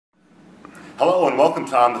Hello and welcome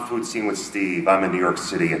to On the Food Scene with Steve. I'm in New York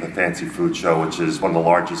City at the Fancy Food Show, which is one of the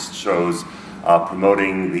largest shows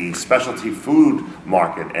promoting the specialty food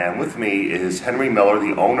market. And with me is Henry Miller,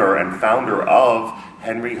 the owner and founder of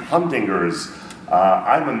Henry Humdingers.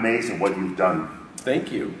 I'm amazed at what you've done.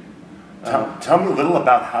 Thank you. Tell me a little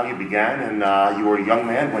about how you began, and you were a young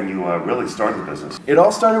man when you really started the business. It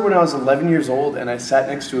all started when I was 11 years old and I sat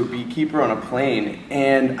next to a beekeeper on a plane,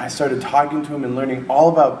 and I started talking to him and learning all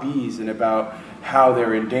about bees and about how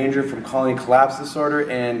they're in danger from colony collapse disorder.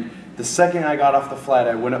 And the second I got off the flight,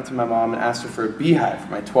 I went up to my mom and asked her for a beehive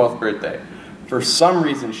for my 12th birthday. For some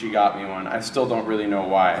reason she got me one. I still don't really know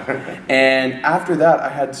why. And after that I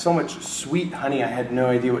had so much sweet honey I had no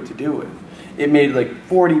idea what to do with. It made like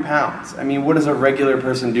 40 pounds. I mean, what does a regular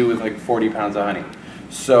person do with like 40 pounds of honey?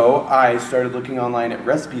 So I started looking online at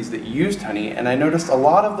recipes that used honey, and I noticed a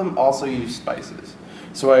lot of them also used spices.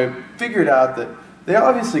 So I figured out that they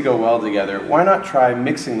obviously go well together. Why not try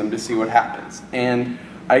mixing them to see what happens? And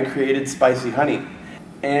I created spicy honey.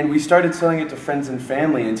 And we started selling it to friends and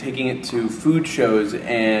family and taking it to food shows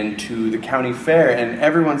and to the county fair, and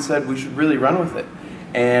everyone said we should really run with it.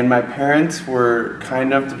 And my parents were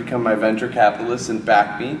kind enough to become my venture capitalists and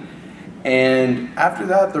back me. And after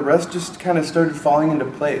that, the rest just kind of started falling into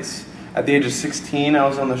place. At the age of 16, I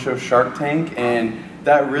was on the show Shark Tank, and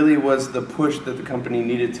that really was the push that the company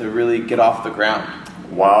needed to really get off the ground.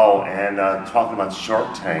 Wow, and talking about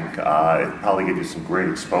Shark Tank, it probably gave you some great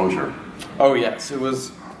exposure. Oh yes,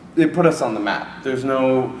 it put us on the map. There's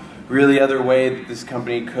no really other way that this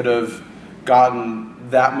company could have gotten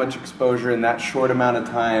that much exposure in that short amount of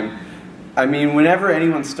time. I mean, whenever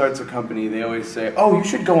anyone starts a company, they always say, oh, you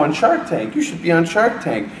should go on Shark Tank, you should be on Shark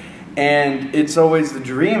Tank. And it's always the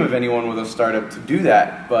dream of anyone with a startup to do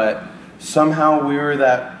that, but somehow we were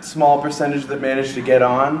that small percentage that managed to get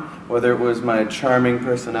on, whether it was my charming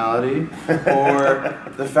personality or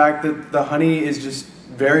the fact that the honey is just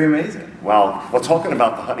very amazing. Well, talking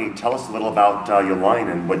about the honey, tell us a little about your line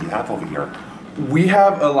and what you have over here. We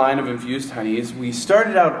have a line of infused honeys. We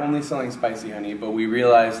started out only selling spicy honey, but we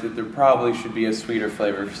realized that there probably should be a sweeter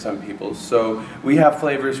flavor for some people. So we have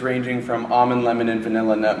flavors ranging from almond, lemon, and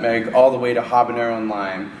vanilla nutmeg, all the way to habanero and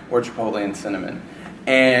lime, or chipotle and cinnamon.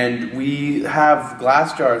 And we have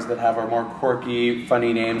glass jars that have our more quirky,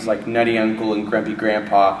 funny names like Nutty Uncle and Grumpy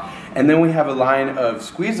Grandpa. And then we have a line of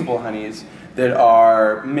squeezable honeys that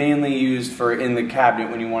are mainly used for in the cabinet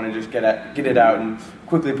when you want to just get it out and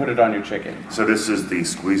quickly put it on your chicken. So this is the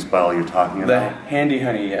squeeze bottle you're talking The about? handy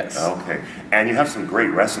honey, yes. Okay. And you have some great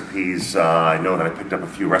recipes. I know that I picked up a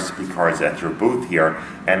few recipe cards at your booth here.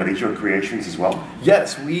 And are these your creations as well?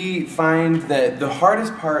 Yes, we find that the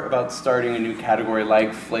hardest part about starting a new category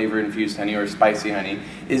like flavor-infused honey or spicy honey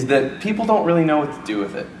is that people don't really know what to do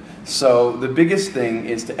with it. So the biggest thing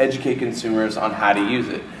is to educate consumers on how to use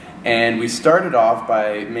it. And we started off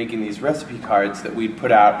by making these recipe cards that we'd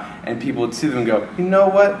put out, and people would see them and go, you know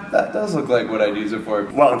what, that does look like what I'd use it for.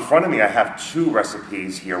 Well, in front of me I have two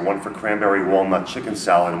recipes here, one for cranberry walnut chicken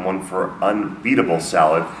salad and one for unbeatable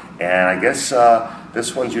salad. And I guess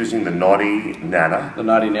this one's using the Naughty Nana. The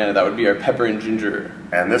Naughty Nana, that would be our pepper and ginger.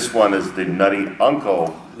 And this one is the Nutty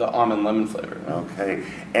Uncle. The almond lemon flavor. Okay.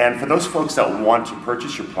 And for those folks that want to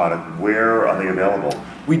purchase your product, where are they available?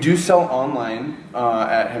 We do sell online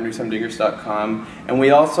at henryhumdingers.com, and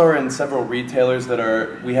we also are in several retailers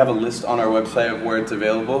we have a list on our website of where it's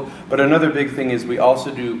available. But another big thing is we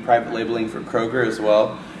also do private labeling for Kroger as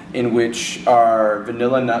well, in which our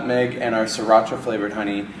vanilla nutmeg and our sriracha flavored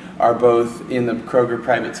honey are both in the Kroger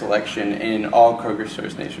private selection in all Kroger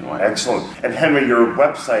stores nationwide. Excellent. And Henry, your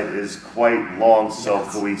website is quite long, so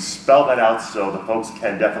yes. Can we spell that out so the folks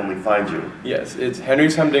can definitely find you? Yes, it's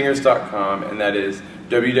henryshumdingers.com, and that is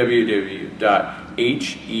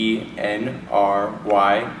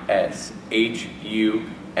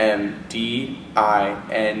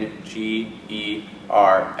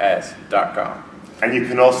And you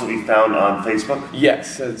can also be found on Facebook?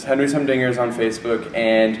 Yes, it's Henry's Humdingers on Facebook,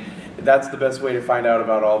 and that's the best way to find out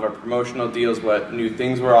about all of our promotional deals, what new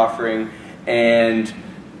things we're offering, and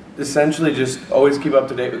essentially just always keep up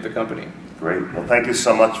to date with the company. Great. Well, thank you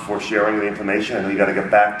so much for sharing the information. I know you got to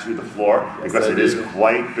get back to the floor because it is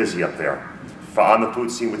quite busy up there. For On the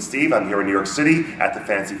Food Scene with Steve, I'm here in New York City at the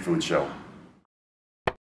Fancy Food Show.